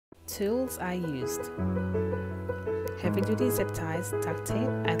Tools I used: heavy-duty zip ties, duct tape,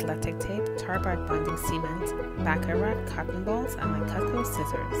 athletic tape, tar-barred bonding cement, baccarat cotton balls, and my CUTCO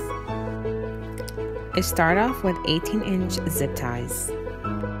scissors. I start off with 18-inch zip ties,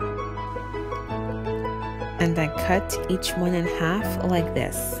 and I cut each one in half like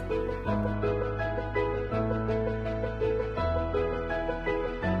this.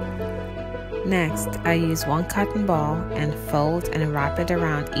 Next, I use one cotton ball and fold and wrap it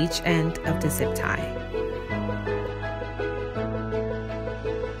around each end of the zip tie.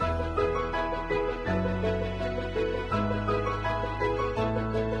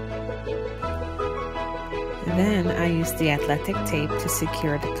 Then I use the athletic tape to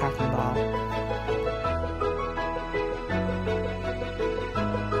secure the cotton ball.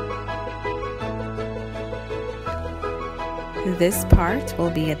 This part will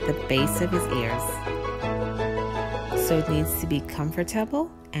be at the base of his ears, so it needs to be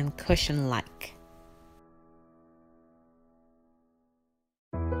comfortable and cushion-like.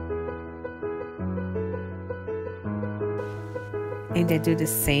 And I do the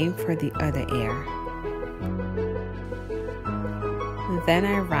same for the other ear. Then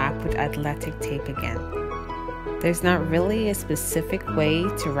I wrap with athletic tape again. There's not really a specific way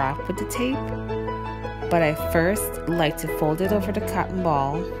to wrap with the tape, but I first like to fold it over the cotton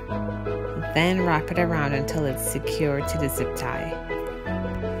ball, then wrap it around until it's secured to the zip tie.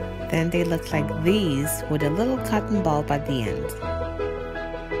 Then they look like these with a little cotton ball by the end.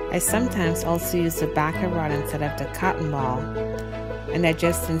 I sometimes also use the baccarat instead of the cotton ball, and I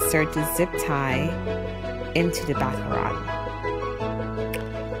just insert the zip tie into the baccarat.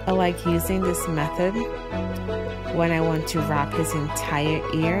 I like using this method when I want to wrap his entire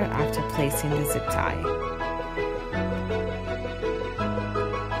ear after placing the zip tie.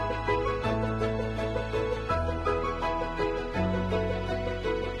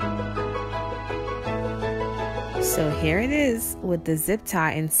 So here it is with the zip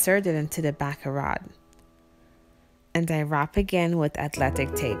tie inserted into the baccarat. And I wrap again with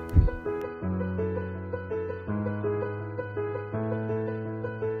athletic tape.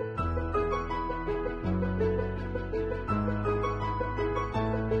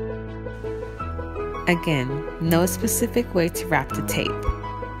 Again, no specific way to wrap the tape.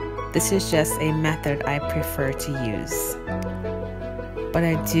 This is just a method I prefer to use. But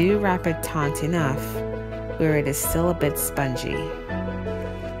I do wrap it taut enough where it is still a bit spongy,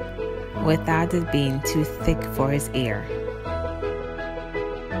 without it being too thick for his ear.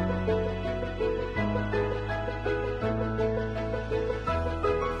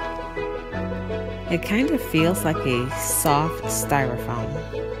 It kind of feels like a soft styrofoam.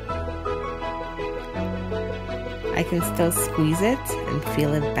 I can still squeeze it and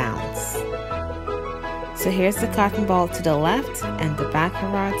feel it bounce. So here's the cotton ball to the left and the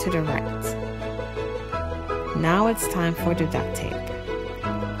baccarat to the right. Now it's time for the duct tape.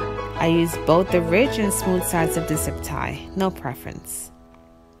 I use both the ridge and smooth sides of the zip tie, no preference.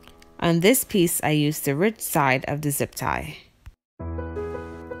 On this piece, I use the ridge side of the zip tie.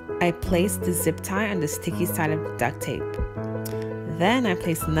 I place the zip tie on the sticky side of the duct tape. Then I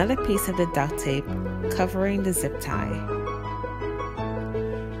place another piece of the duct tape covering the zip tie,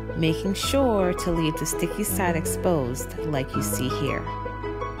 making sure to leave the sticky side exposed like you see here.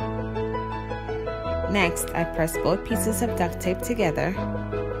 Next, I press both pieces of duct tape together.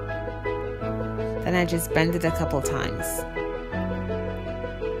 Then I just bend it a couple times.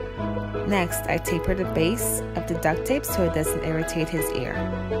 Next, I taper the base of the duct tape so it doesn't irritate his ear,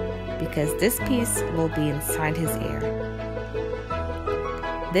 because this piece will be inside his ear.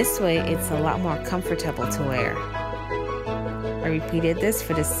 This way, it's a lot more comfortable to wear. I repeated this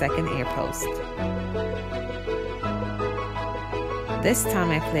for the second ear post. This time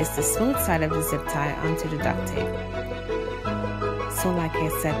I placed the smooth side of the zip tie onto the duct tape. So like I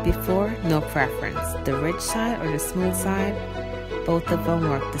said before, no preference. The ridge side or the smooth side, both of them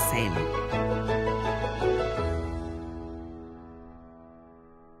work the same.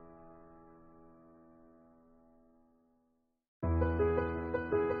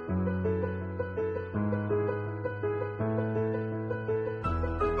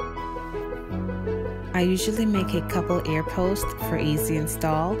 I usually make a couple ear posts for easy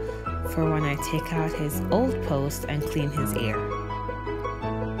install for when I take out his old post and clean his ear.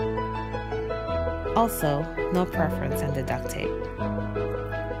 Also, no preference on the duct tape.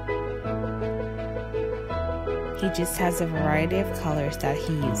 He just has a variety of colors that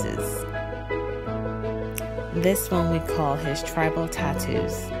he uses. This one we call his tribal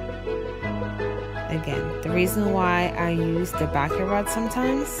tattoos. Again, the reason why I use the baccarat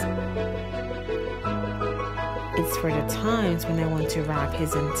sometimes, it's for the times when I want to wrap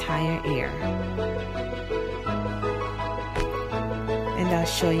his entire ear. And I'll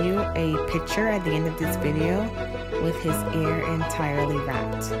show you a picture at the end of this video with his ear entirely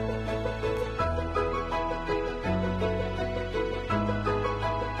wrapped.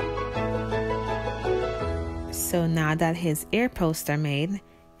 So now that his ear posts are made,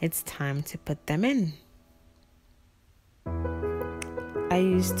 it's time to put them in. I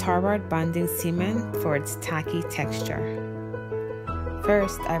use tar-rod bonding cement for its tacky texture.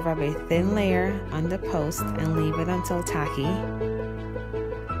 First, I rub a thin layer on the post and leave it until tacky.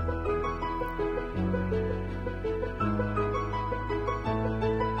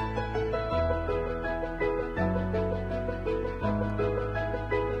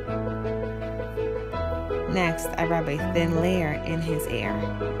 Next, I rub a thin layer in his ear.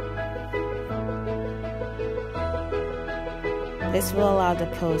 This will allow the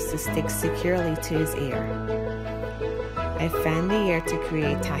post to stick securely to his ear. I fan the ear to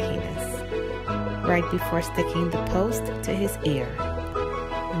create tackiness, right before sticking the post to his ear.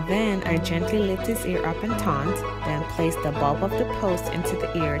 Then I gently lift his ear up and taunt, then place the bulb of the post into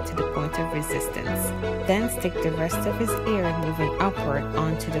the ear to the point of resistance. Then stick the rest of his ear moving upward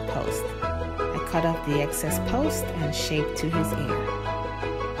onto the post. I cut off the excess post and shape to his ear.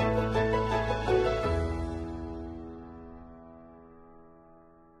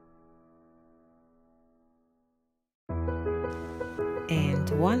 And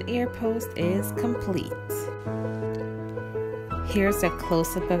one ear post is complete. Here's a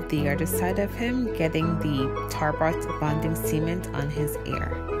close-up of the other side of him, getting the tar-rod bonding cement on his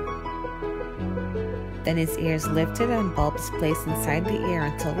ear. Then his ear is lifted and bulb is placed inside the ear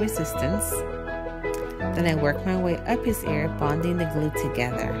until resistance. Then I work my way up his ear, bonding the glue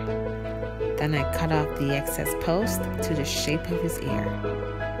together. Then I cut off the excess post to the shape of his ear.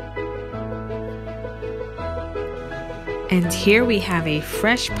 And here we have a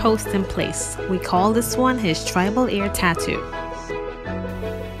fresh post in place. We call this one his tribal ear tattoo.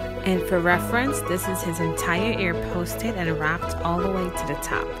 And for reference, this is his entire ear posted and wrapped all the way to the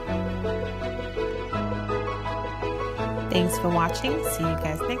top. Thanks for watching. See you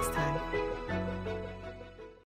guys next time.